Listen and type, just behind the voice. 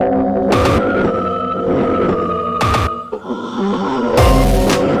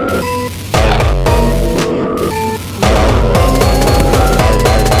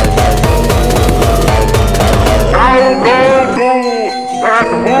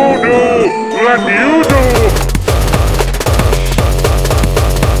voodoo like you do.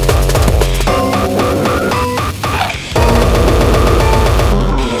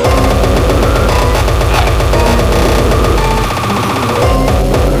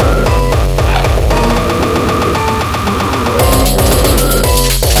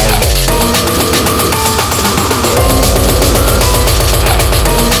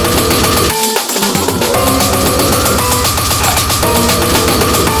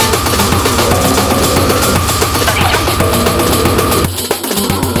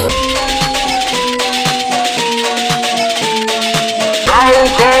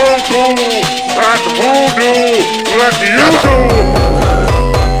 That's voodoo like you do.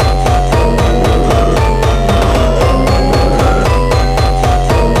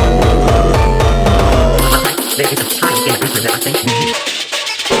 There is a time in the that I think we need.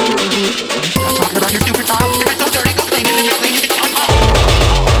 I'm talking about your stupid child. If it's so dirty, go clean it. If you're cleaning it, count off.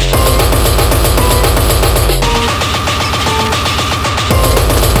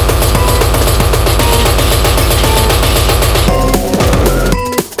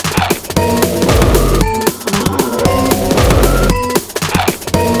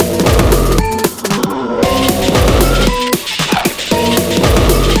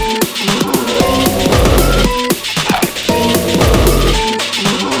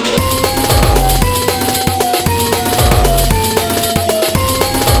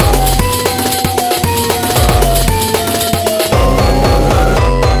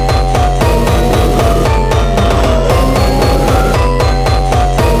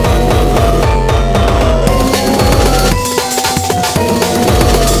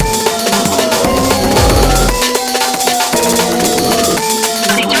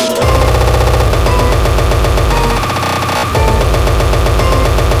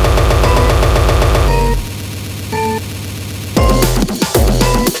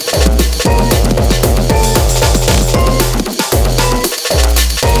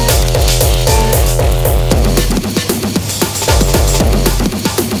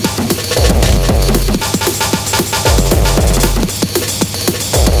 That's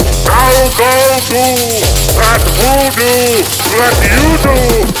voodoo like you do.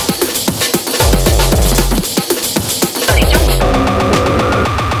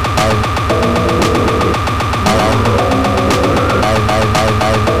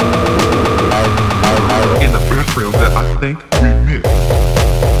 In the bathroom that I think we missed.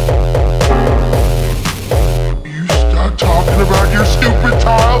 You stop talking about your stupid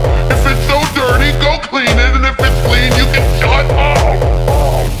tile. If it's so dirty, go clean it, and if it's clean, you can shut up.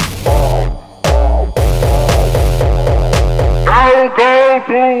 I'll go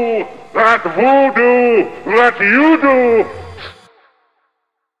do that voodoo like you do.